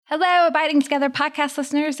Hello, Abiding Together podcast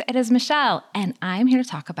listeners. It is Michelle, and I'm here to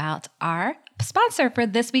talk about our sponsor for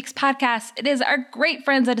this week's podcast. It is our great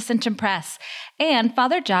friends at Ascension Press and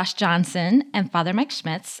Father Josh Johnson and Father Mike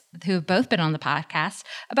Schmitz, who have both been on the podcast,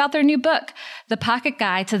 about their new book, The Pocket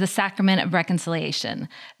Guide to the Sacrament of Reconciliation.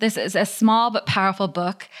 This is a small but powerful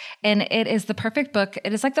book, and it is the perfect book.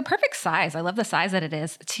 It is like the perfect size. I love the size that it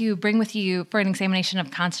is to bring with you for an examination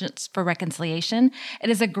of conscience for reconciliation.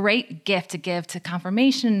 It is a great gift to give to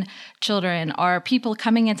confirmation children or people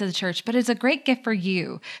coming into the church, but it's a great gift for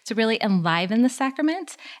you to really enliven the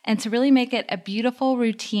sacrament and to really make it a beautiful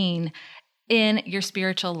routine in your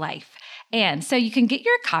spiritual life. And so you can get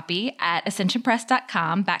your copy at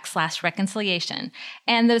ascensionpress.com/reconciliation.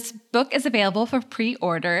 And this book is available for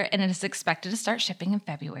pre-order, and it is expected to start shipping in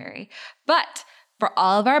February. But for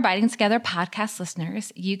all of our Abiding Together podcast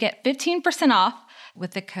listeners, you get 15% off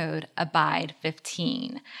with the code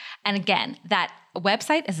ABIDE15. And again, that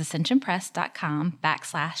website is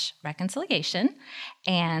ascensionpress.com/reconciliation,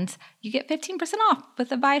 and you get 15% off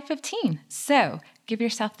with ABIDE15. So give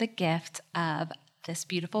yourself the gift of this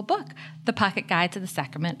beautiful book, The Pocket Guide to the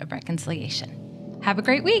Sacrament of Reconciliation. Have a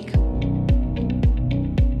great week.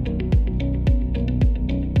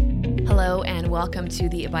 Hello, and welcome to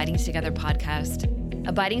the Abiding Together podcast.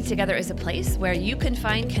 Abiding Together is a place where you can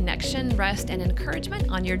find connection, rest, and encouragement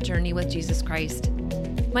on your journey with Jesus Christ.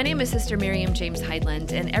 My name is Sister Miriam James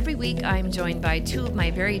Heidland, and every week I'm joined by two of my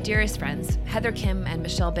very dearest friends, Heather Kim and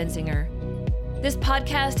Michelle Benzinger. This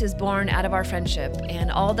podcast is born out of our friendship and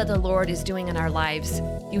all that the Lord is doing in our lives.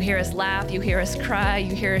 You hear us laugh, you hear us cry,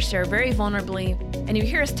 you hear us share very vulnerably, and you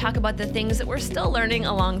hear us talk about the things that we're still learning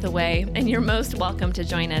along the way, and you're most welcome to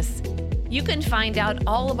join us. You can find out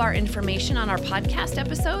all of our information on our podcast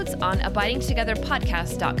episodes on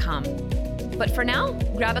abidingtogetherpodcast.com. But for now,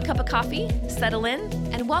 grab a cup of coffee, settle in,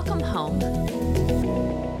 and welcome home.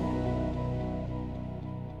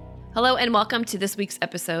 Hello, and welcome to this week's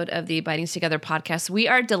episode of the Abiding Together podcast. We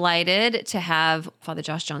are delighted to have Father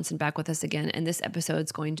Josh Johnson back with us again, and this episode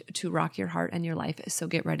is going to rock your heart and your life. So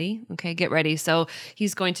get ready, okay? Get ready. So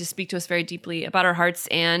he's going to speak to us very deeply about our hearts.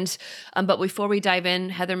 And but before we dive in,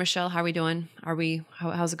 Heather, Michelle, how are we doing?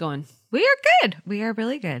 How's it going? We are good. We are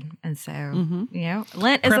really good. And so,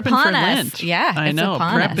 Lent is Prepping upon for us. Lent. Yeah, I know.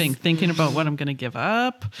 Prepping, us. thinking about what I'm going to give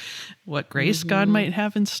up, what grace God might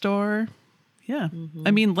have in store. Yeah.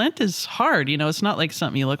 I mean, Lent is hard. It's not like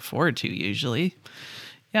something you look forward to usually.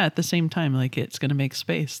 Yeah. At the same time, like it's going to make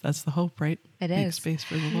space. That's the hope, right? It Make is. space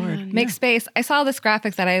for the Lord. Make space. I saw this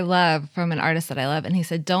graphic that I love from an artist that I love, and he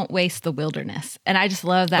said, "Don't waste the wilderness." And I just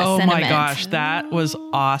love that sentiment. Oh my gosh. That was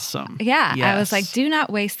awesome. Yeah. Yes. I was like, do not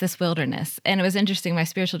waste this wilderness. And it was interesting. My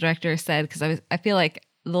spiritual director said, because I feel like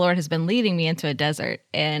the Lord has been leading me into a desert.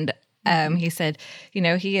 And he said,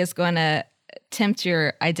 he is going to tempt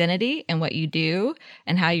your identity and what you do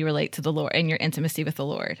and how you relate to the Lord and your intimacy with the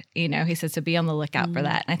Lord. He said, so be on the lookout for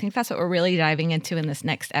that. And I think that's what we're really diving into in this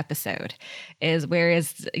next episode is where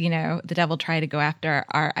is, the devil try to go after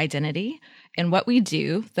our identity and what we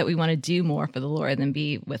do that we want to do more for the Lord than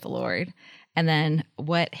be with the Lord. And then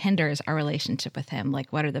what hinders our relationship with him?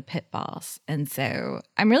 Like, what are the pitfalls? And so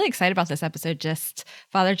I'm really excited about this episode, just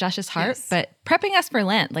Father Josh's heart, but prepping us for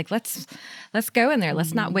Lent. Like, let's go in there.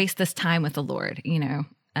 Let's not waste this time with the Lord,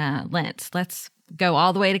 Lent. Let's go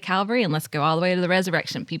all the way to Calvary and let's go all the way to the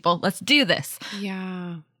resurrection, people. Let's do this.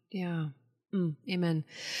 Yeah. Amen.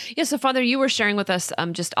 Yeah. So Father, you were sharing with us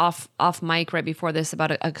just off mic right before this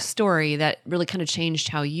about a story that really kind of changed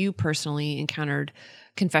how you personally encountered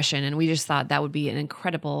confession. And we just thought that would be an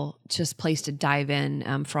incredible just place to dive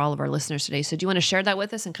in for all of our listeners today. So do you want to share that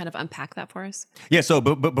with us and kind of unpack that for us? Yeah. So,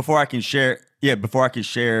 but before I can share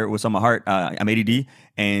what's on my heart, I'm ADD,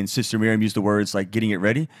 and Sister Miriam used the words like getting it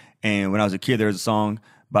ready. And when I was a kid, there was a song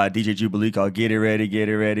by DJ Jubilee called "Get It Ready, Get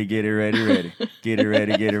It Ready, Get It Ready, Ready, Get It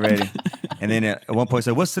Ready, Get It Ready." And then at one point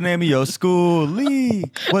said, "What's the name of your school, Lee?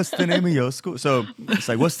 What's the name of your school?" So it's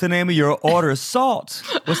like, "What's the name of your order, salt?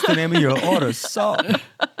 What's the name of your order, salt?"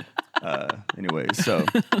 Anyway, so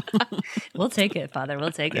We'll take it, Father.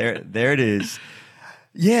 We'll take it. there it is.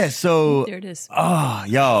 Yeah. So There it is. Oh,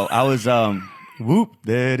 y'all, I was whoop.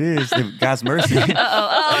 There it is. God's mercy.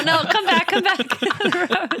 Oh no! Come back!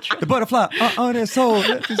 The butterfly. That's so.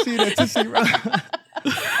 Let me see that Tootsie Roll.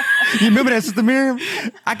 You remember that, Sister Miriam?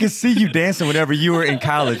 I can see you dancing whenever you were in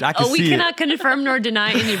college. I can see we it. cannot confirm nor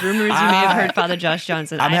deny any rumors you may have heard, Father Josh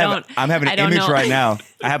Johnson. I'm having an image right now.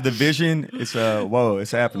 I have the vision. It's whoa, it's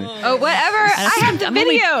happening. Oh, whatever. I have the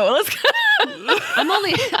video. Let's go. I'm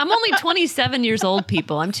only 27 years old,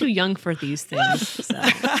 people. I'm too young for these things. So.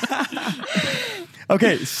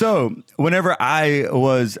 Okay, so whenever I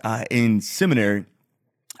was in seminary,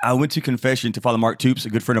 I went to confession to Father Mark Toops, a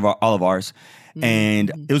good friend of all of ours.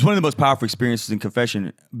 And it was one of the most powerful experiences in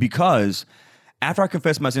confession, because after I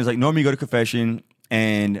confessed my sins, like normally you go to confession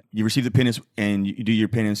and you receive the penance and you do your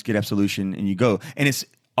penance, get absolution, and you go. And it's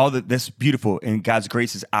that's beautiful. And God's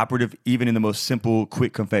grace is operative even in the most simple,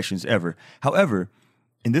 quick confessions ever. However,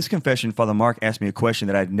 in this confession, Father Mark asked me a question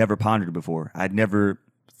that I'd never pondered before. I'd never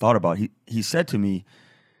thought about. He said to me,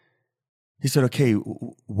 he said, okay,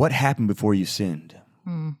 what happened before you sinned?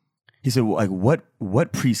 He said, well, like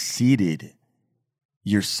what preceded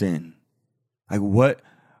your sin? Like what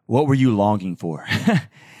were you longing for?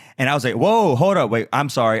 And I was like, whoa, hold up, wait, I'm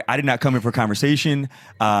sorry. I did not come in for a conversation.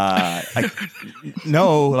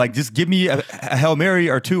 No, like just give me a Hail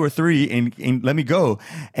Mary or 2 or 3 and let me go.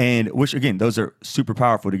 And which again, those are super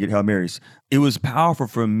powerful to get Hail Marys. It was powerful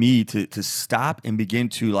for me to stop and begin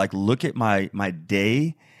to like look at my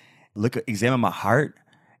day, examine my heart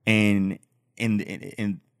and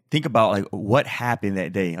think about like what happened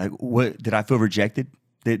that day. Like what did I feel rejected?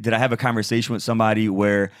 Did I have a conversation with somebody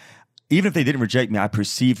where even if they didn't reject me, I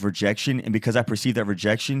perceived rejection. And because I perceived that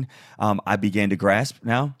rejection, I began to grasp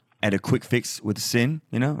now at a quick fix with sin,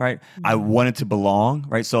 right? I wanted to belong,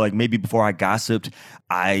 right? So like maybe before I gossiped,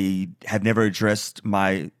 I have never addressed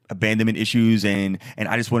my abandonment issues and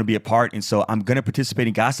I just want to be a part. And so I'm going to participate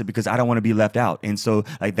in gossip because I don't want to be left out. And so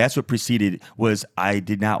like that's what preceded was I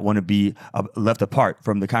did not want to be left apart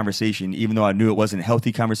from the conversation, even though I knew it wasn't a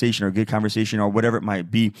healthy conversation or a good conversation or whatever it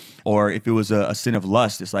might be. Or if it was a sin of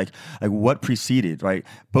lust, it's like what preceded, right?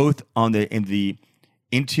 Both in the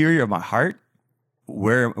interior of my heart,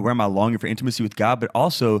 where am I longing for intimacy with God, but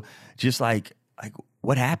also just like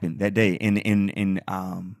what happened that day.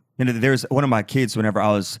 There's one of my kids whenever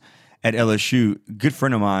I was at LSU, good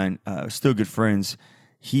friend of mine, still good friends.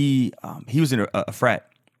 He was in a frat,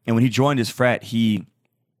 and when he joined his frat, he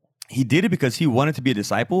did it because he wanted to be a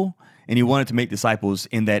disciple and he wanted to make disciples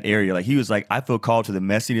in that area. Like he was like, I feel called to the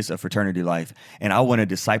messiness of fraternity life, and I want to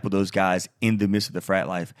disciple those guys in the midst of the frat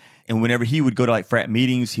life. And whenever he would go to like frat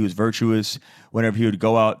meetings, he was virtuous. Whenever he would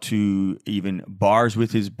go out to even bars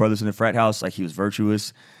with his brothers in the frat house, like he was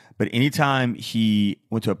virtuous. But anytime he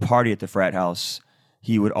went to a party at the frat house,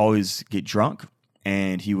 he would always get drunk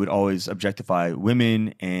and he would always objectify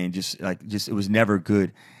women and just it was never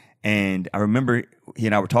good. And I remember he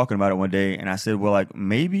and I were talking about it one day, and I said, well, like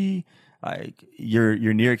maybe like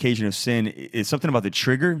your near occasion of sin is something about the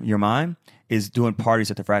trigger, your mind, is doing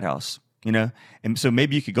parties at the frat house, And so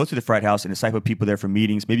maybe you could go to the frat house and disciple people there for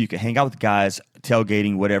meetings. Maybe you could hang out with guys,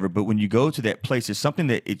 tailgating, whatever. But when you go to that place, there's something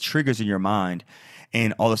that it triggers in your mind.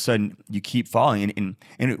 And all of a sudden, you keep falling.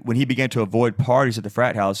 And when he began to avoid parties at the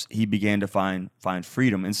frat house, he began to find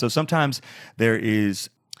freedom. And so sometimes there's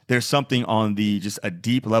something on just a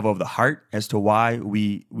deep level of the heart as to why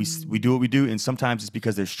we do what we do. And sometimes it's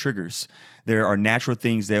because there's triggers. There are natural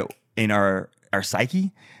things that in our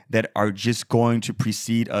psyche that are just going to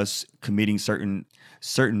precede us committing certain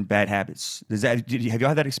bad habits. Have you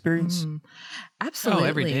had that experience? Absolutely. Oh,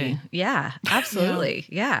 every day. Yeah, absolutely.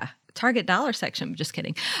 Yeah. Target dollar section. Just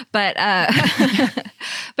kidding. But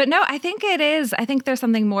but no, I think it is. I think there's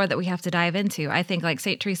something more that we have to dive into. I think like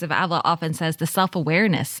St. Teresa of Avila often says, the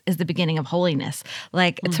self-awareness is the beginning of holiness.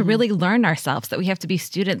 Like to really learn ourselves, that we have to be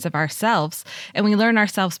students of ourselves. And we learn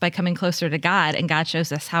ourselves by coming closer to God, and God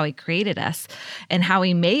shows us how he created us and how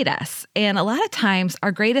he made us. And a lot of times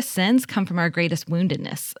our greatest sins come from our greatest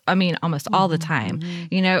woundedness. I mean, almost all the time,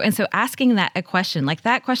 and so asking that a question, like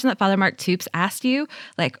that question that Father Mark Toops asked you,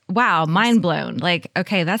 like, wow, mind blown. Like,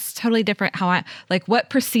 okay, that's totally different. What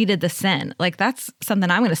preceded the sin? Like, that's something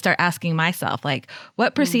I'm going to start asking myself. Like,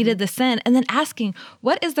 what preceded the sin? And then asking,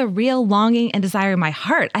 what is the real longing and desire in my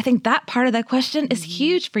heart? I think that part of that question is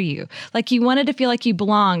huge for you. Like, you wanted to feel like you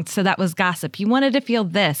belonged, so that was gossip. You wanted to feel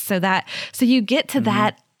this, so you get to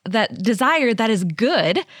that desire that is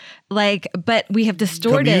good, but we have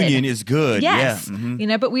distorted. Communion is good. Yes.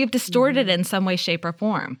 Yeah. But we have distorted it in some way, shape, or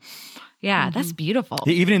form. Yeah, that's beautiful.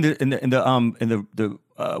 Even in the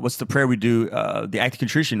what's the prayer we do? The act of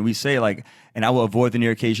contrition, we say like, and I will avoid the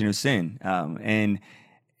near occasion of sin.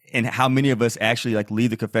 And how many of us actually like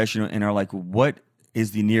leave the confession and are like, what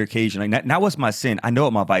is the near occasion? Like, not what's my sin? I know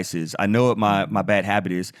what my vice is. I know what my bad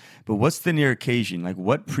habit is. But what's the near occasion? Like,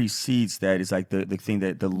 what precedes that is like the thing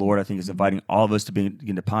that the Lord, I think, is inviting all of us to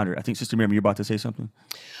begin to ponder. I think, Sister Miriam, you're about to say something.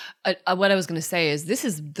 What I was going to say is this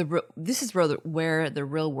is where the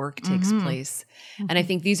real work takes place, and I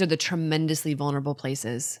think these are the tremendously vulnerable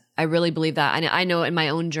places I really believe that. And I know in my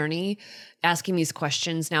own journey, asking these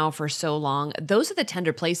questions now for so long, those are the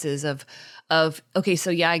tender places of, okay, so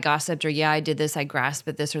yeah, I gossiped, or yeah, I did this, I grasped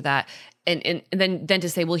at this or that. And then to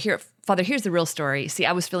say, well, here, Father, here's the real story. See,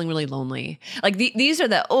 I was feeling really lonely. Like these are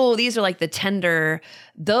like the tender,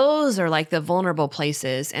 those are like the vulnerable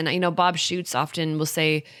places. And, Bob Schutz often will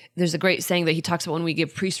say, there's a great saying that he talks about when we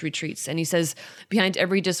give priest retreats. And he says, behind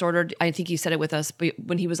every disordered, I think he said it with us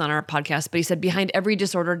when he was on our podcast, but he said, behind every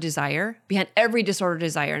disordered desire,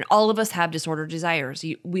 and all of us have disordered desires.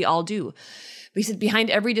 We all do. But he said,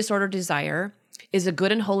 behind every disordered desire is a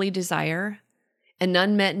good and holy desire, an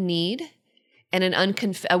unmet need, and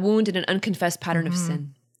a wound and an unconfessed pattern of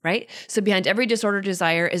sin, right? So behind every disordered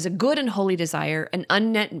desire is a good and holy desire, an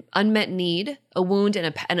unmet need, a wound,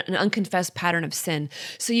 and an unconfessed pattern of sin.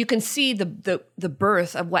 So you can see the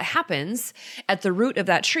birth of what happens at the root of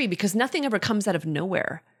that tree, because nothing ever comes out of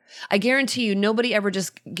nowhere. I guarantee you, nobody ever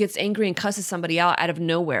just gets angry and cusses somebody out of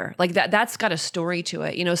nowhere. Like that's got a story to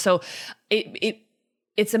it, So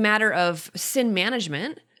it's a matter of sin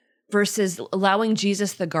management versus allowing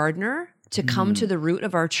Jesus the gardener to come to the root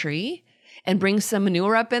of our tree and bring some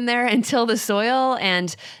manure up in there and till the soil.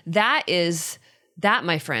 And that,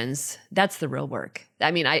 my friends, that's the real work.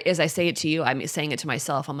 I mean, as I say it to you, I'm saying it to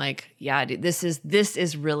myself. I'm like, yeah, dude, this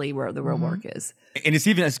is really where the real work is. And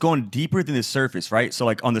it's going deeper than the surface, right? So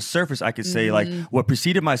like on the surface, I could say like what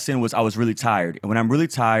preceded my sin was I was really tired. And when I'm really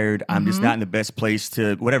tired, I'm just not in the best place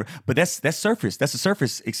to whatever. But that's surface. That's a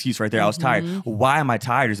surface excuse right there. I was tired. Why am I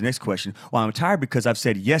tired is the next question. Well, I'm tired because I've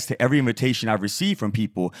said yes to every invitation I've received from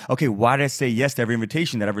people. Okay, why did I say yes to every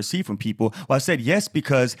invitation that I've received from people? Well, I said yes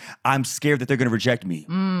because I'm scared that they're going to reject me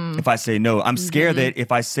if I say no. I'm scared that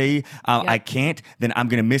if I say I can't, then I'm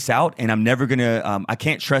going to miss out, and I'm never going to, I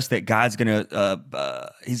can't trust that God's going to,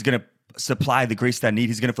 he's going to supply the grace that I need.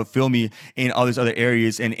 He's going to fulfill me in all these other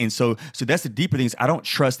areas. And so that's the deeper things. I don't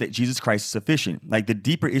trust that Jesus Christ is sufficient. Like the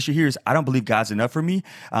deeper issue here is I don't believe God's enough for me.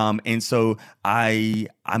 And so I'm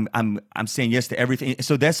saying yes to everything.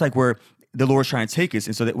 So that's like where the Lord's trying to take us.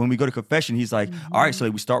 And so that when we go to confession, he's like, all right, so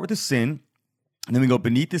we start with the sin. And then we go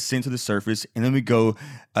beneath the sin to the surface, and then we go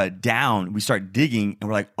down. We start digging, and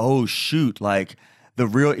we're like, "Oh shoot!" Like the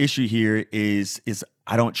real issue here is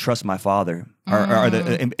I don't trust my Father,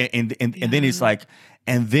 and then it's like,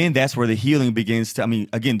 and then that's where the healing begins to. I mean,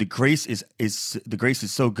 again, the grace is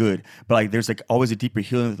so good, but like there's like always a deeper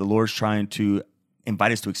healing that the Lord's trying to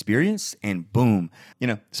invite us to experience, and boom,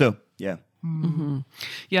 So yeah,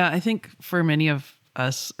 yeah. I think for many of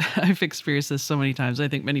us, I've experienced this so many times. I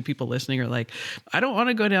think many people listening are like, I don't want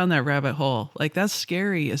to go down that rabbit hole. Like that's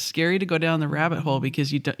scary. It's scary to go down the rabbit hole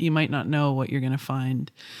because you might not know what you're going to find.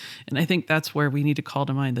 And I think that's where we need to call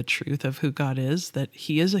to mind the truth of who God is, that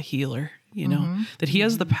he is a healer, that he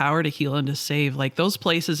has the power to heal and to save. Like those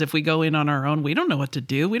places, if we go in on our own, we don't know what to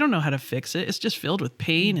do. We don't know how to fix it. It's just filled with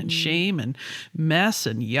pain and shame and mess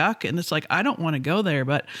and yuck. And it's like, I don't want to go there.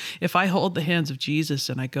 But if I hold the hands of Jesus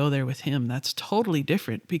and I go there with him, that's totally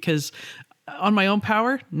different, because on my own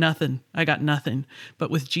power, nothing. I got nothing.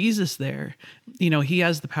 But with Jesus there, he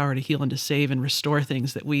has the power to heal and to save and restore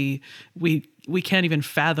things that we can't even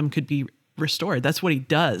fathom could be restored. That's what he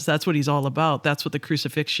does. That's what he's all about. That's what the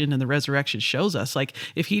crucifixion and the resurrection shows us. Like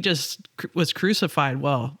if he just was crucified,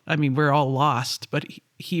 well, I mean, we're all lost, but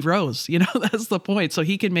he rose, that's the point. So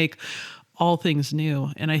he can make all things new.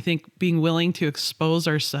 And I think being willing to expose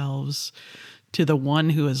ourselves to the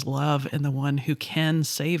one who is love and the one who can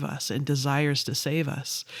save us and desires to save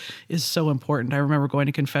us is so important. I remember going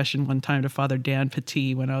to confession one time to Father Dan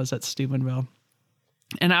Petit when I was at Steubenville.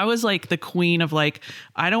 And I was like the queen of like,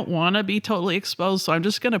 I don't want to be totally exposed. So I'm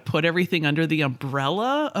just going to put everything under the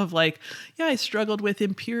umbrella of like, yeah, I struggled with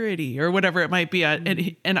impurity or whatever it might be.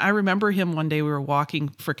 And I remember him one day, we were walking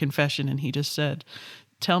for confession and he just said,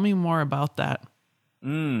 tell me more about that.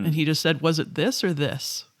 And he just said, was it this or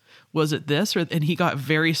this? Was it this? And he got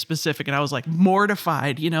very specific and I was like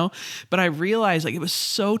mortified, but I realized like it was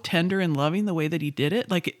so tender and loving the way that he did it.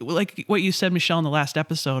 Like what you said, Michelle, in the last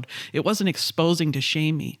episode, it wasn't exposing to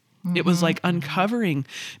shame me. It was like uncovering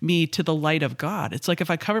me to the light of God. It's like if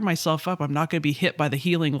I cover myself up, I'm not going to be hit by the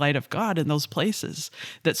healing light of God in those places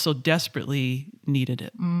that so desperately needed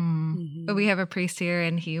it. But we have a priest here,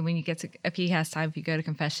 and if he has time, if you go to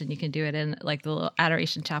confession, you can do it in like the little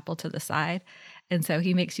adoration chapel to the side. And so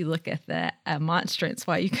he makes you look at the monstrance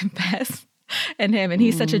while you confess and him. And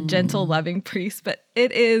he's such a gentle, loving priest. But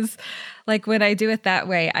it is like when I do it that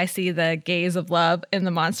way, I see the gaze of love in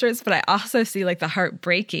the monstrance, but I also see like the heart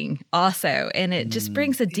breaking also. And it just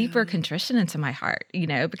brings a deeper contrition into my heart,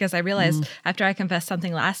 because I realized after I confessed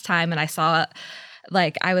something last time and I saw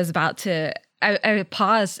like I was about to I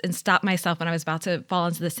paused and stopped myself when I was about to fall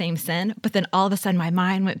into the same sin. But then all of a sudden, my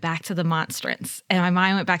mind went back to the monstrance and my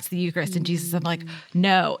mind went back to the Eucharist and Jesus. I'm like,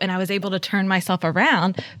 no. And I was able to turn myself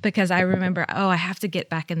around because I remember, I have to get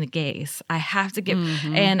back in the gaze. I have to get,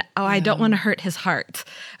 and I don't want to hurt his heart.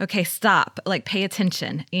 Okay, stop. Like, pay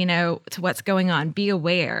attention, to what's going on. Be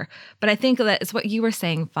aware. But I think that it's what you were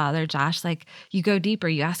saying, Father Josh. Like, you go deeper.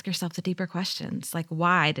 You ask yourself the deeper questions. Like,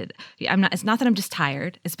 why did it's not that I'm just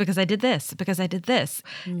tired. It's because I did this. Because I did this.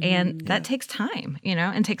 And that takes time,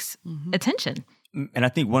 and takes attention. And I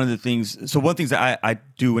think one of the things that I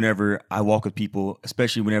do whenever I walk with people,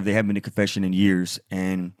 especially whenever they haven't been to confession in years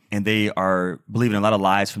and they are believing a lot of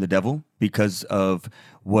lies from the devil because of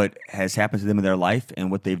what has happened to them in their life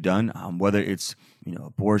and what they've done, whether it's,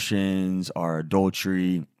 abortions or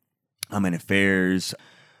adultery, and affairs,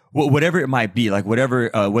 whatever it might be, like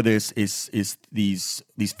whatever, whether it's these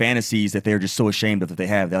fantasies that they're just so ashamed of that they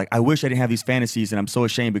have. They're like, I wish I didn't have these fantasies, and I'm so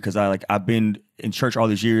ashamed because I've been in church all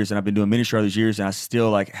these years and I've been doing ministry all these years, and I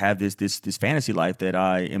still have this fantasy life that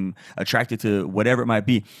I am attracted to, whatever it might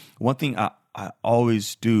be. One thing I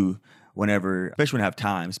always do especially when I have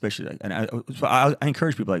time, I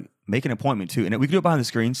encourage people, like, make an appointment too, and we can do it behind the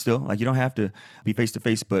screen still. Like, you don't have to be face to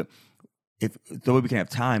face, but if the way we can have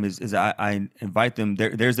time is I invite them.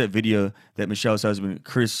 There's that video that Michelle's husband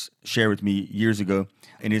Chris shared with me years ago,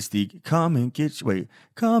 and it's the come and get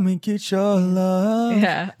your love.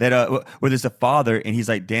 Yeah. That where there's a father and he's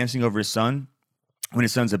like dancing over his son when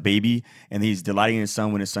his son's a baby, and he's delighting in his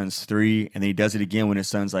son when his son's 3, and then he does it again when his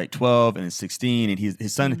son's like 12 and 16, and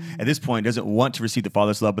his son at this point doesn't want to receive the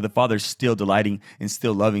father's love, but the father's still delighting and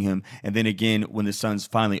still loving him. And then again, when the son's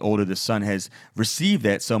finally older, the son has received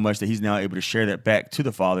that so much that he's now able to share that back to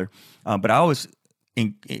the father. But I always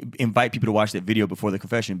invite people to watch that video before the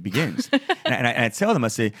confession begins. and I tell them, I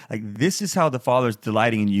say, like, this is how the Father's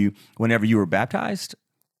delighting in you whenever you were baptized.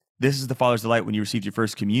 This is the Father's delight when you received your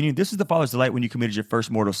first communion. This is the Father's delight when you committed your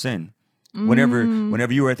first mortal sin. Whenever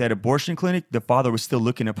you were at that abortion clinic, the Father was still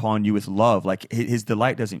looking upon you with love. Like, his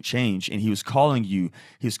delight doesn't change, and he was calling you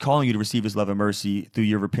to receive his love and mercy through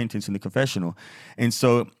your repentance in the confessional. And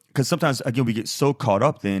so, because sometimes, again, we get so caught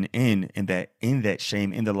up then in that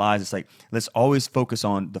shame, in the lies. It's like, let's always focus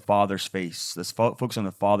on the Father's face. Let's focus on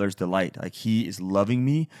the Father's delight. Like, he is loving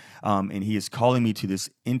me, and he is calling me to this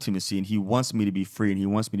intimacy, and he wants me to be free, and he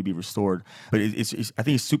wants me to be restored. But I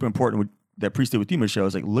think it's super important what that priest did with you, Michelle,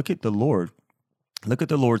 is like, look at the Lord. Look at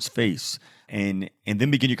the Lord's face, and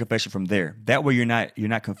then begin your confession from there. That way, you're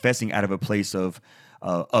not confessing out of a place of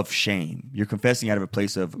shame. You're confessing out of a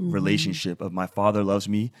place of relationship, of my Father loves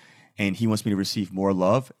me and he wants me to receive more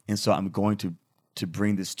love. And so I'm going to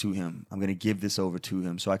bring this to him. I'm going to give this over to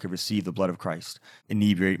him so I can receive the blood of Christ,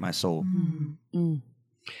 inebriate my soul.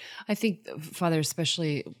 I think, Father,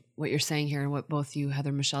 especially what you're saying here and what both you, Heather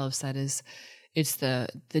and Michelle, have said is it's the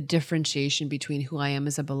differentiation between who I am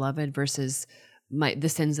as a beloved versus the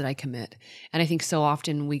sins that I commit. And I think so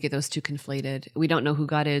often we get those two conflated. We don't know who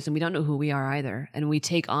God is and we don't know who we are either. And we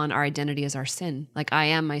take on our identity as our sin. Like, I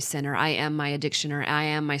am my sin, or I am my addiction, or I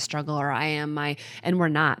am my struggle, or I am and we're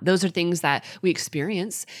not. Those are things that we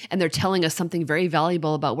experience, and they're telling us something very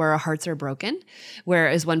valuable about where our hearts are broken.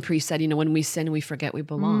 Whereas one priest said, when we sin, we forget we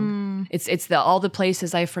belong. It's all the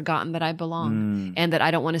places I've forgotten that I belong and that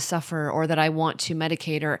I don't want to suffer, or that I want to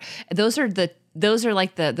medicate, or those are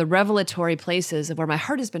like the revelatory places where my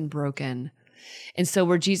heart has been broken. And so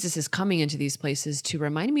where Jesus is coming into these places to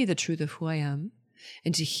remind me the truth of who I am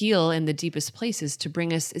and to heal in the deepest places, to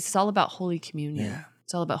bring us, it's all about Holy Communion. Yeah.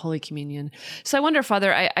 It's all about Holy Communion. So I wonder,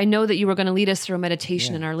 Father, I know that you were going to lead us through a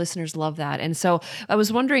meditation, and our listeners love that. And so I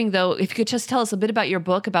was wondering, though, if you could just tell us a bit about your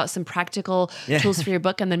book, about some practical tools for your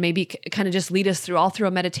book, and then maybe kind of just lead us through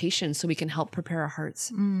a meditation so we can help prepare our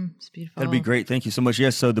hearts. It's beautiful. That'd be great. Thank you so much.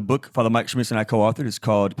 Yes, so the book Father Mike Schmitz and I co-authored is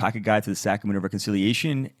called Pocket Guide to the Sacrament of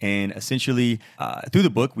Reconciliation. And essentially, through the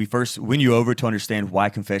book, we first win you over to understand why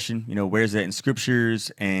confession, where's that in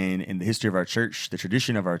scriptures and in the history of our church, the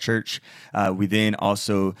tradition of our church. We then also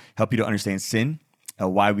help you to understand sin,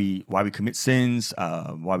 why we commit sins,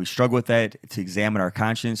 why we struggle with that, to examine our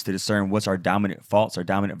conscience, to discern what's our dominant faults, our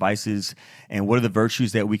dominant vices, and what are the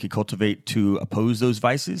virtues that we can cultivate to oppose those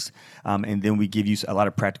vices. And then we give you a lot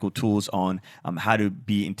of practical tools on how to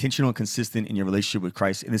be intentional and consistent in your relationship with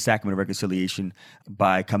Christ in the sacrament of reconciliation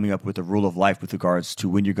by coming up with a rule of life with regards to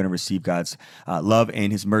when you're going to receive God's love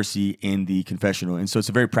and his mercy in the confessional. And so it's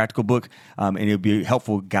a very practical book, and it'll be a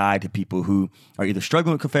helpful guide to people who are either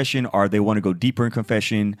struggling with confession or they want to go deeper in confession,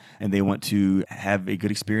 and they want to have a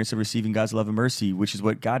good experience of receiving God's love and mercy, which is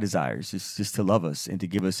what God desires, is just to love us and to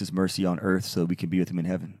give us his mercy on earth so we can be with him in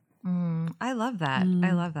heaven. I love that.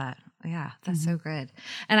 I love that. Yeah, that's so good.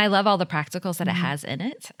 And I love all the practicals that it has in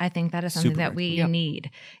it. I think that is something that we need.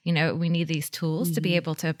 You know, we need these tools to be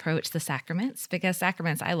able to approach the sacraments, because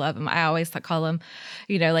sacraments, I love them. I always call them,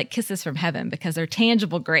 you know, like kisses from heaven, because they're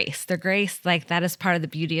tangible grace. They're grace, like that is part of the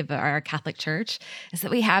beauty of our Catholic Church, is that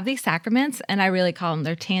we have these sacraments, and I really call them,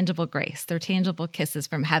 they're tangible grace. They're tangible kisses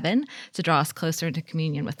from heaven to draw us closer into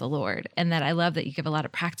communion with the Lord. And that I love that you give a lot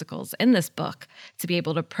of practicals in this book to be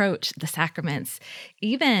able to approach the sacraments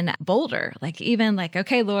even bolder, even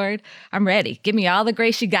okay, Lord, I'm ready. Give me all the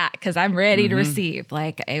grace you got, because I'm ready to receive.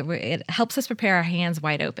 Like it helps us prepare our hands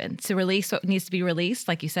wide open to release what needs to be released,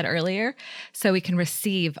 like you said earlier, so we can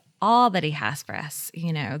receive all that he has for us.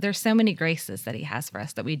 You know, there's so many graces that he has for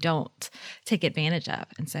us that we don't take advantage of.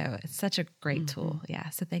 And so it's such a great tool. Yeah.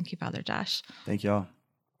 So thank you, Father Josh. Thank y'all.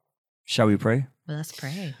 Shall we pray? Well, let's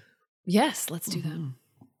pray. Yes, let's do that.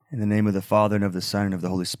 In the name of the Father, and of the Son, and of the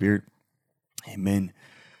Holy Spirit. Amen.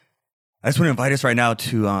 I just want to invite us right now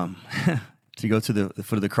to to go to the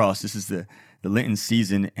foot of the cross. This is the Lenten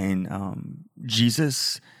season, and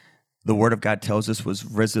Jesus, the Word of God tells us, was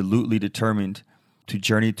resolutely determined to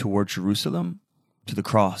journey toward Jerusalem, to the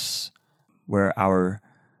cross, where our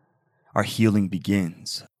healing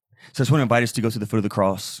begins. So I just want to invite us to go to the foot of the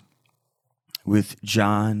cross with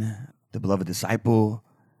John, the beloved disciple,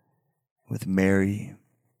 with Mary.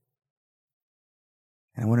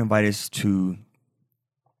 And I want to invite us to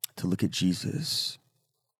look at Jesus,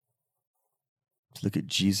 to look at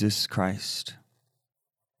Jesus Christ,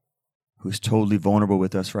 who is totally vulnerable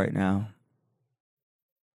with us right now.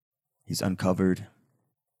 He's uncovered,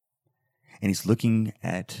 and he's looking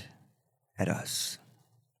at us.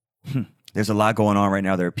 There's a lot going on right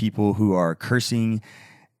now. There are people who are cursing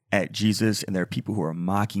at Jesus, and there are people who are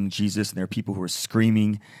mocking Jesus, and there are people who are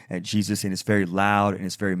screaming at Jesus, and it's very loud and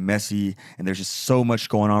it's very messy, and there's just so much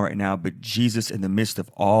going on right now. But Jesus, in the midst of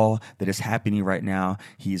all that is happening right now,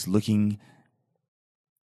 he's looking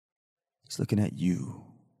at you.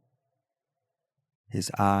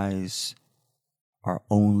 His eyes are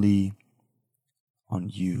only on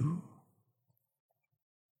you,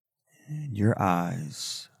 and your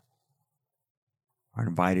eyes are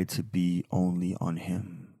invited to be only on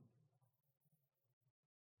him.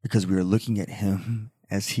 Because we are looking at him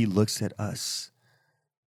as he looks at us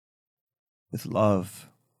with love,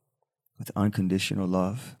 with unconditional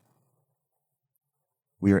love.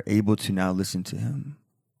 We are able to now listen to him.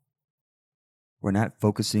 We're not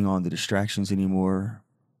focusing on the distractions anymore.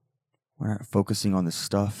 We're not focusing on the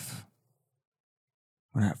stuff.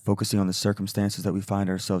 We're not focusing on the circumstances that we find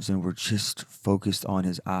ourselves in. We're just focused on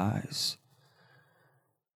his eyes.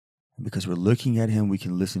 And because we're looking at him, we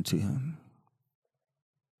can listen to him.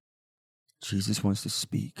 Jesus wants to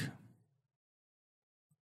speak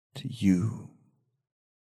to you,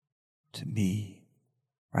 to me,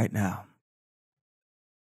 right now.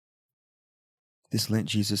 This Lent,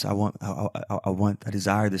 Jesus, I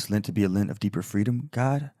desire this Lent to be a Lent of deeper freedom,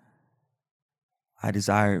 God. I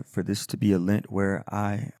desire for this to be a Lent where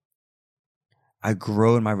I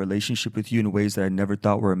grow in my relationship with you in ways that I never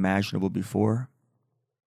thought were imaginable before.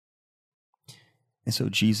 And so,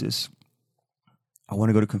 Jesus, I want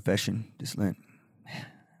to go to confession this Lent.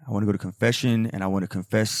 I want to go to confession, and I want to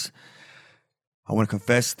confess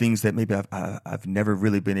things that maybe I've never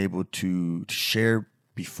really been able to share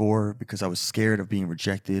before, because I was scared of being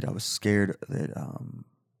rejected. I was scared that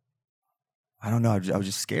I don't know. I was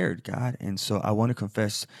just scared, God. And so I want to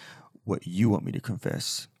confess what you want me to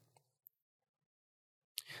confess.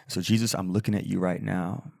 So Jesus, I'm looking at you right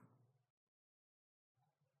now.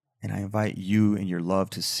 And I invite you in your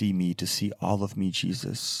love to see me, to see all of me,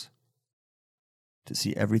 Jesus, to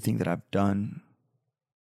see everything that I've done,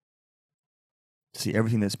 to see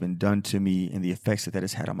everything that's been done to me and the effects that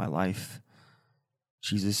has had on my life.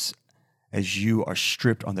 Jesus, as you are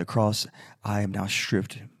stripped on the cross, I am now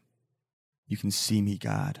stripped. You can see me,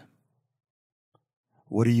 God.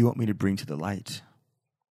 What do you want me to bring to the light?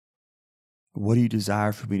 What do you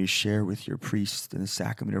desire for me to share with your priest in the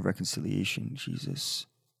sacrament of reconciliation, Jesus?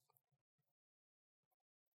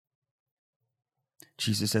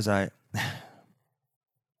 Jesus, as I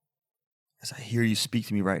hear you speak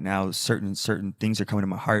to me right now, certain things are coming to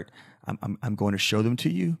my heart. I'm going to show them to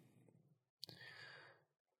you.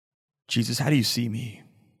 Jesus, how do you see me?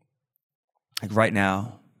 Like right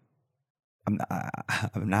now, I'm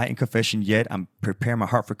not in confession yet. I'm preparing my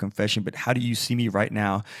heart for confession. But how do you see me right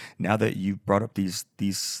now? Now that you've brought up these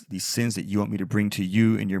sins that you want me to bring to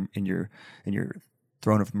you in your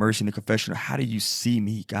throne of mercy in the confessional, how do you see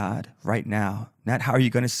me, God, right now? Not how are you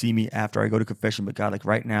going to see me after I go to confession, but God, like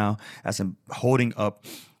right now, as I'm holding up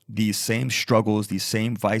these same struggles, these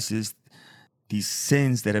same vices, these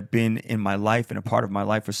sins that have been in my life and a part of my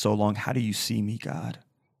life for so long. How do you see me, God?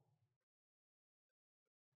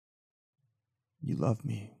 You love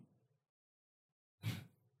me.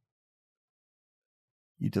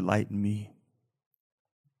 You delight in me.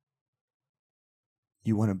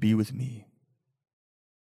 You want to be with me.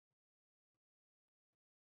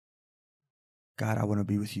 God, I want to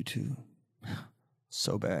be with you too.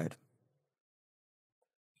 So bad.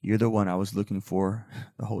 You're the one I was looking for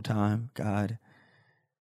the whole time, God.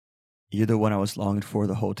 You're the one I was longing for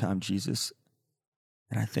the whole time, Jesus.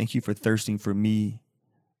 And I thank you for thirsting for me.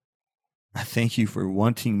 I thank you for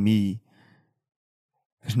wanting me,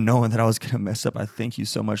 knowing that I was going to mess up. I thank you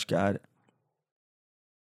so much, God.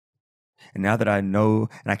 And now that I know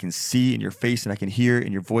and I can see in your face and I can hear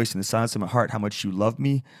in your voice and the silence of my heart how much you love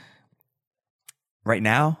me, right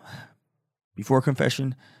now, before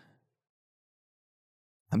confession,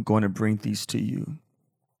 I'm going to bring these to you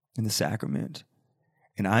in the sacrament.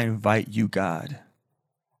 And I invite you, God,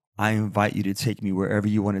 I invite you to take me wherever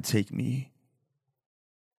you want to take me,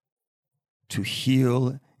 to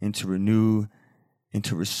heal and to renew and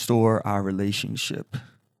to restore our relationship.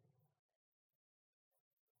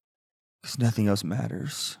 Because nothing else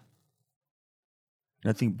matters.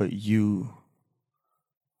 Nothing but you.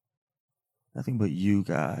 Nothing but you,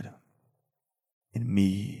 God. And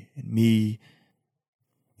me,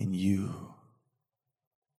 and you.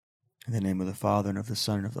 In the name of the Father, and of the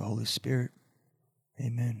Son, and of the Holy Spirit.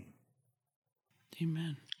 Amen.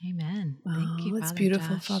 Amen. Amen. Wow, Thank you, that's Father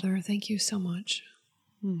beautiful, Josh. Father. Thank you so much.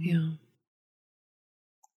 Mhm. Yeah.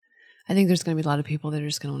 I think there's going to be a lot of people that are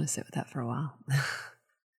just going to want to sit with that for a while.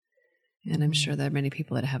 And I'm sure there are many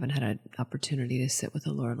people that haven't had an opportunity to sit with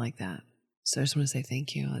the Lord like that. So I just want to say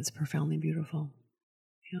thank you. It's profoundly beautiful.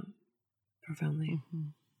 Yeah, profoundly.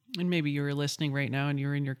 And maybe you were listening right now and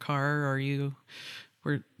you're in your car or you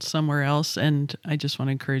were somewhere else. And I just want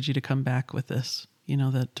to encourage you to come back with this,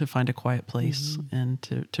 that to find a quiet place and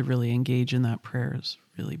to really engage in that prayer is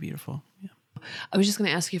really beautiful. Yeah. I was just going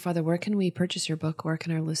to ask you, Father, where can we purchase your book? Where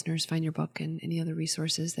can our listeners find your book and any other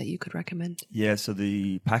resources that you could recommend? Yeah, so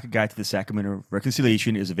the Pocket Guide to the Sacrament of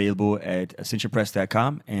Reconciliation is available at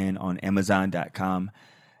ascensionpress.com and on amazon.com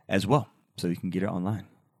as well. So you can get it online.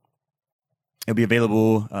 It'll be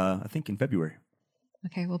available, I think, in February.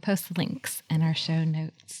 Okay, we'll post the links in our show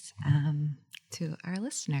notes to our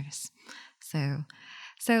listeners.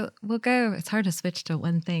 So we'll go, it's hard to switch to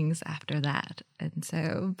one things after that. And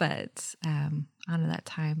so, but honor that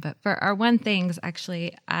time. But for our one things,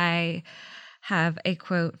 actually, I have a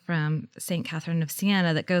quote from St. Catherine of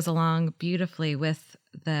Siena that goes along beautifully with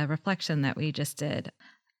the reflection that we just did.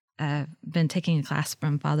 I've been taking a class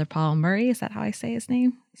from Father Paul Murray. Is that how I say his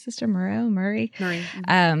name? Sister Murray. Murray.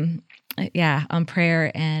 On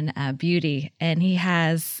prayer and beauty. And he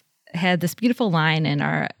has had this beautiful line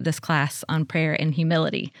in this class on prayer and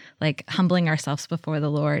humility, like humbling ourselves before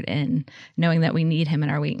the Lord and knowing that we need him in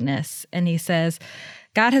our weakness. And he says,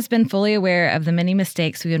 God has been fully aware of the many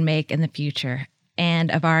mistakes we would make in the future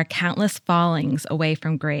and of our countless fallings away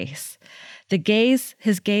from grace.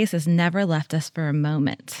 His gaze has never left us for a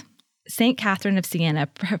moment. St. Catherine of Siena,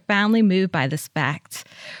 profoundly moved by this fact,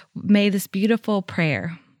 made this beautiful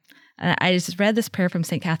prayer. I just read this prayer from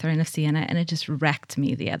St. Catherine of Siena, and it just wrecked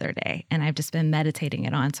me the other day. And I've just been meditating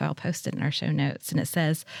it on, so I'll post it in our show notes. And it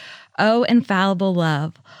says, "O infallible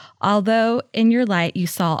love, although in your light you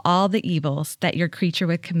saw all the evils that your creature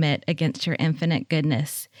would commit against your infinite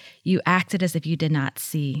goodness, you acted as if you did not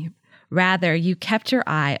see. Rather, you kept your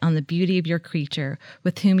eye on the beauty of your creature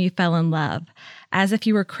with whom you fell in love, as if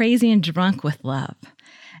you were crazy and drunk with love.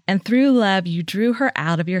 And through love, you drew her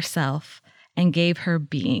out of yourself and gave her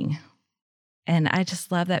being." And I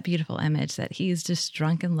just love that beautiful image that he's just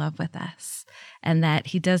drunk in love with us and that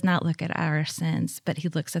he does not look at our sins, but he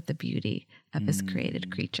looks at the beauty of his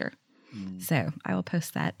created creature. So I will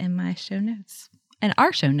post that in my show notes. And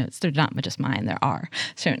our show notes, they're not just mine, they're our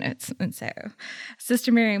show notes. And so,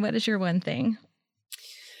 Sister Miriam, what is your one thing?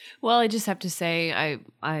 Well, I just have to say,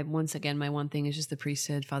 I once again, my one thing is just the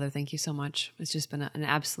priesthood. Father, thank you so much. It's just been an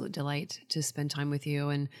absolute delight to spend time with you.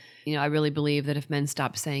 And, I really believe that if men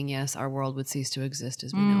stopped saying yes, our world would cease to exist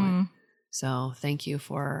as we know it. So thank you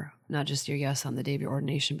for not just your yes on the day of your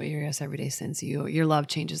ordination, but your yes every day since. Your love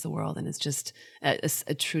changes the world, and it's just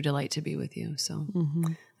a true delight to be with you. So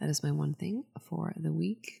that is my one thing for the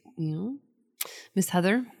week. Miss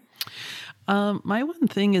Heather? My one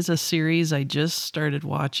thing is a series I just started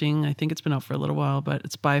watching. I think it's been out for a little while, but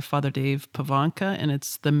it's by Father Dave Pivonka, and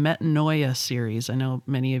it's the Metanoia series. I know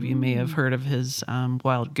many of you may have heard of his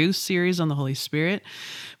Wild Goose series on the Holy Spirit,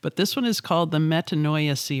 but this one is called the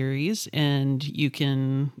Metanoia series, and you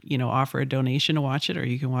can, offer a donation to watch it, or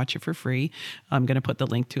you can watch it for free. I'm going to put the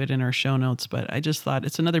link to it in our show notes, but I just thought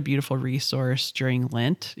it's another beautiful resource during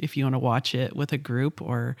Lent if you want to watch it with a group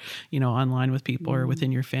or, online with people or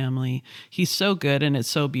within your family. He's so good and it's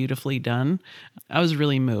so beautifully done. I was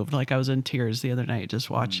really moved. Like I was in tears the other night just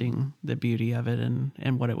watching the beauty of it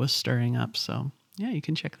and what it was stirring up. So yeah, you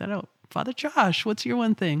can check that out. Father Josh, what's your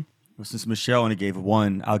one thing? Well, since Michelle only gave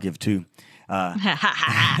one, I'll give two.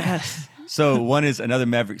 So one is another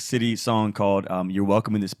Maverick City song called You're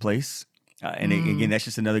Welcome in This Place. And again, that's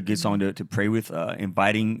just another good song to pray with,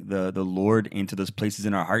 inviting the Lord into those places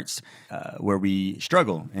in our hearts where we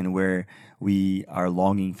struggle and where we are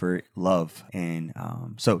longing for love. And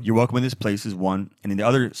so You're Welcome in This Place is one. And then the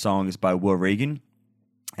other song is by Will Reagan.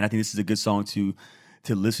 And I think this is a good song to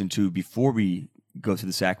listen to before we go to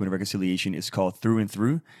the sacrament of reconciliation. It's called Through and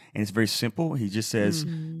Through. And it's very simple. He just says,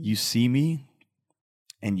 you see me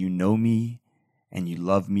and you know me and you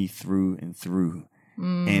love me through and through.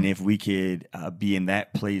 And if we could be in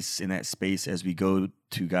that place, in that space as we go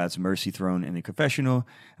to God's mercy throne in the confessional,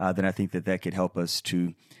 then I think that could help us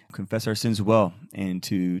to confess our sins well and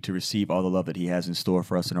to receive all the love that he has in store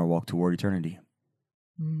for us in our walk toward eternity.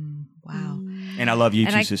 Wow. And I love you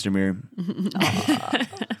too, Sister Miriam.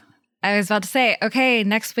 I was about to say, okay,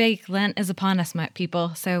 next week, Lent is upon us, my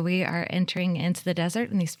people. So we are entering into the desert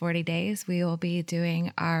in these 40 days. We will be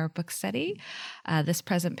doing our book study, This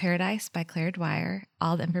Present Paradise by Claire Dwyer.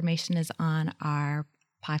 All the information is on our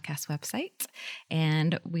podcast website.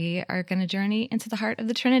 And we are going to journey into the heart of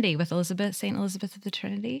the Trinity with St. Elizabeth of the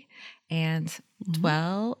Trinity, and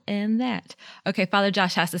dwell in that. Okay, Father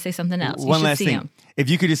Josh has to say something else. One last thing. If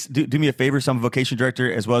you could just do me a favor, so I'm a vocation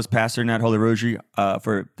director as well as pastor in Holy Rosary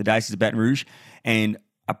for the Diocese of Baton Rouge. And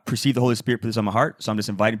I perceive the Holy Spirit put this on my heart. So I'm just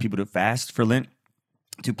inviting people to fast for Lent,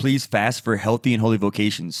 to please fast for healthy and holy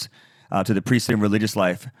vocations. To the priesthood and religious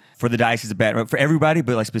life for the Diocese of Baton Rouge, for everybody,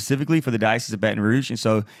 but like specifically for the Diocese of Baton Rouge. And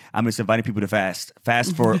so I'm just inviting people to fast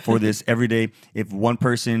for this every day. If one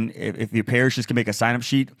person, if your parish just can make a sign-up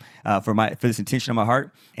sheet for this intention on my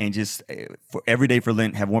heart, and just for every day for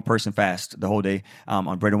Lent, have one person fast the whole day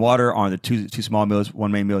on bread and water, on the two small meals,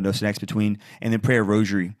 one main meal, no snacks between, and then pray a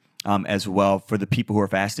rosary. As well for the people who are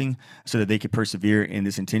fasting so that they could persevere in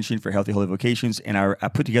this intention for healthy, holy vocations. And I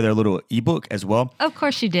put together a little ebook as well. Of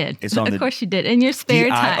course you did. It's on of course you did. In your spare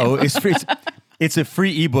time. It's free. It's a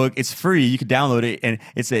free ebook. It's free. You can download it. And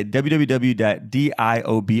it's at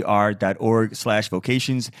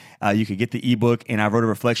www.diobr.org/vocations. You can get the ebook. And I wrote a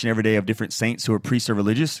reflection every day of different saints who are priests or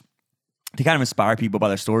religious, to kind of inspire people by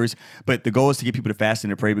their stories. But the goal is to get people to fast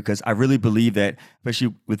and to pray, because I really believe that,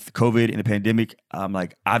 especially with COVID and the pandemic,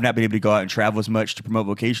 I've not been able to go out and travel as much to promote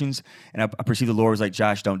vocations. And I perceive the Lord was like,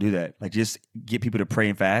 Josh, don't do that. Like, just get people to pray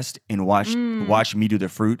and fast and watch me do the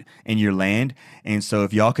fruit in your land. And so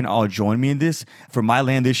if y'all can all join me in this, for my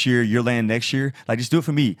land this year, your land next year, like, just do it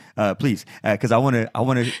for me, please. Because I want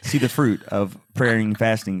to see the fruit of praying and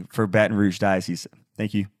fasting for Baton Rouge Diocese.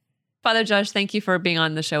 Thank you. Father Josh, thank you for being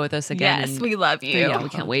on the show with us again. Yes, we love you. Yeah, we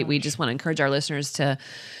can't wait. We just want to encourage our listeners to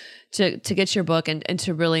get your book and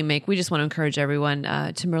to really we just want to encourage everyone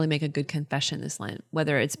to really make a good confession this Lent,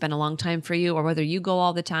 whether it's been a long time for you or whether you go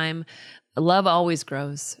all the time. Love always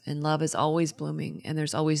grows and love is always blooming, and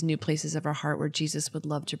there's always new places of our heart where Jesus would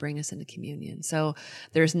love to bring us into communion. So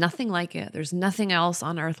there's nothing like it. There's nothing else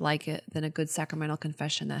on earth like it than a good sacramental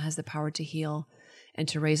confession that has the power to heal and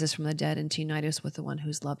to raise us from the dead and to unite us with the one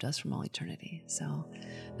who's loved us from all eternity. So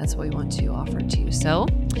that's what we want to offer to you. So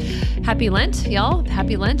happy Lent, y'all.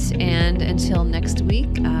 Happy Lent. And until next week,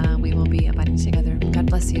 we will be abiding together. God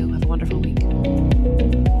bless you. Have a wonderful week.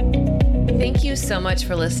 Thank you so much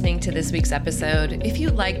for listening to this week's episode. If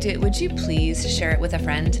you liked it, would you please share it with a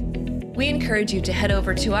friend? We encourage you to head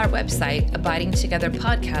over to our website,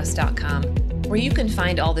 abidingtogetherpodcast.com, where you can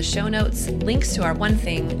find all the show notes, links to our One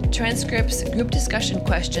Thing, transcripts, group discussion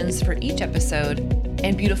questions for each episode,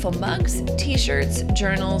 and beautiful mugs, t-shirts,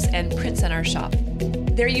 journals, and prints in our shop.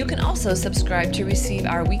 There you can also subscribe to receive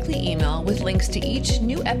our weekly email with links to each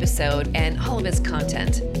new episode and all of its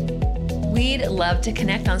content. We'd love to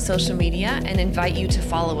connect on social media and invite you to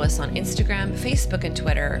follow us on Instagram, Facebook, and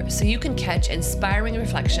Twitter so you can catch inspiring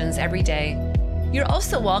reflections every day. You're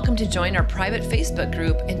also welcome to join our private Facebook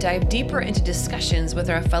group and dive deeper into discussions with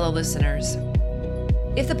our fellow listeners.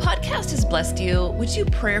 If the podcast has blessed you, would you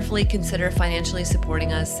prayerfully consider financially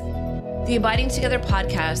supporting us? The The Abiding Together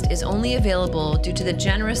podcast is only available due to the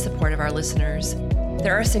generous support of our listeners.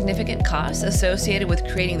 There are significant costs associated with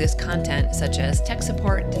creating this content, such as tech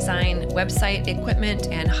support, design, website, equipment,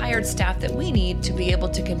 and hired staff that we need to be able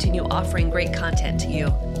to continue offering great content to you.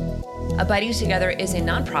 Abiding Together is a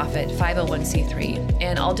nonprofit 501c3,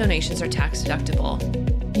 and all donations are tax deductible.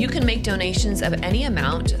 You can make donations of any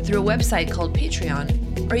amount through a website called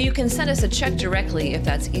Patreon, or you can send us a check directly if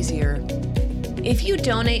that's easier. If you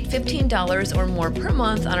donate $15 or more per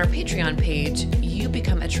month on our Patreon page, you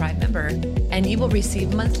become a tribe member, and you will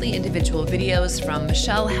receive monthly individual videos from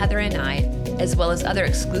Michelle, Heather, and I, as well as other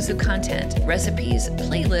exclusive content, recipes,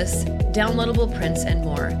 playlists, downloadable prints, and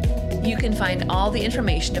more. You can find all the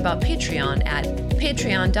information about Patreon at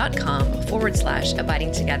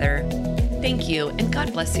patreon.com/abidingtogether. Thank you, and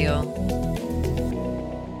God bless you.